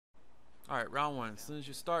Alright, round one. As soon as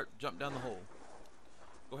you start, jump down the hole.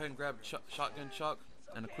 Go ahead and grab a shotgun chalk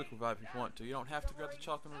and a quick revive if you want to. You don't have to grab the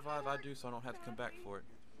chalk and revive, I do, so I don't have to come back for it.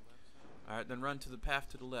 Alright, then run to the path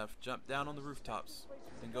to the left. Jump down on the rooftops.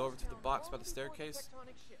 Then go over to the box by the staircase.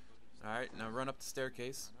 Alright, now run up the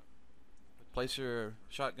staircase. Place your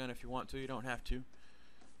shotgun if you want to, you don't have to.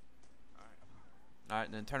 Alright,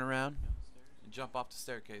 and then turn around and jump off the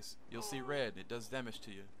staircase. You'll see red, it does damage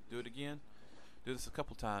to you. Do it again. Do this a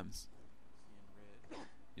couple times.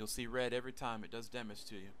 You'll see red every time, it does damage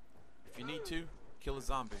to you. If you need to, kill a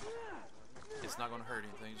zombie. It's not going to hurt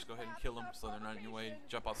anything, just go ahead and kill them so they're not in your way.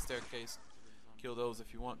 Jump off the staircase. Kill those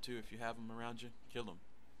if you want to, if you have them around you, kill them.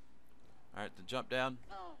 Alright, then jump down.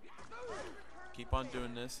 Keep on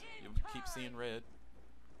doing this, you'll keep seeing red.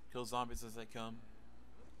 Kill zombies as they come.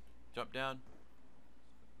 Jump down.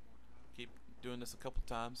 Keep doing this a couple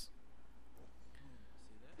times.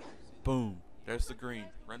 Boom, there's the green.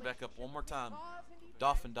 Run back up one more time.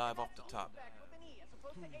 Dolphin dive off the top.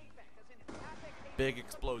 Big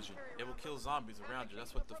explosion. It will kill zombies around you.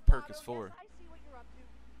 That's what the perk is for.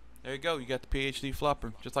 There you go. You got the PhD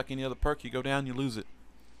flopper. Just like any other perk, you go down, you lose it.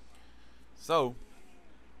 So,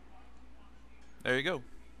 there you go.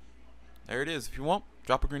 There it is. If you want,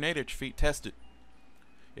 drop a grenade at your feet. Test it.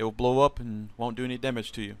 It will blow up and won't do any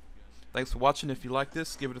damage to you. Thanks for watching. If you like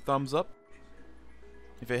this, give it a thumbs up.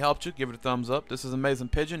 If it helped you, give it a thumbs up. This is Amazing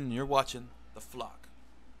Pigeon, and you're watching The Flock.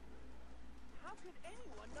 How could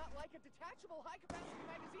anyone not like a detachable high-capacity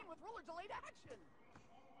magazine with ruler-delayed action?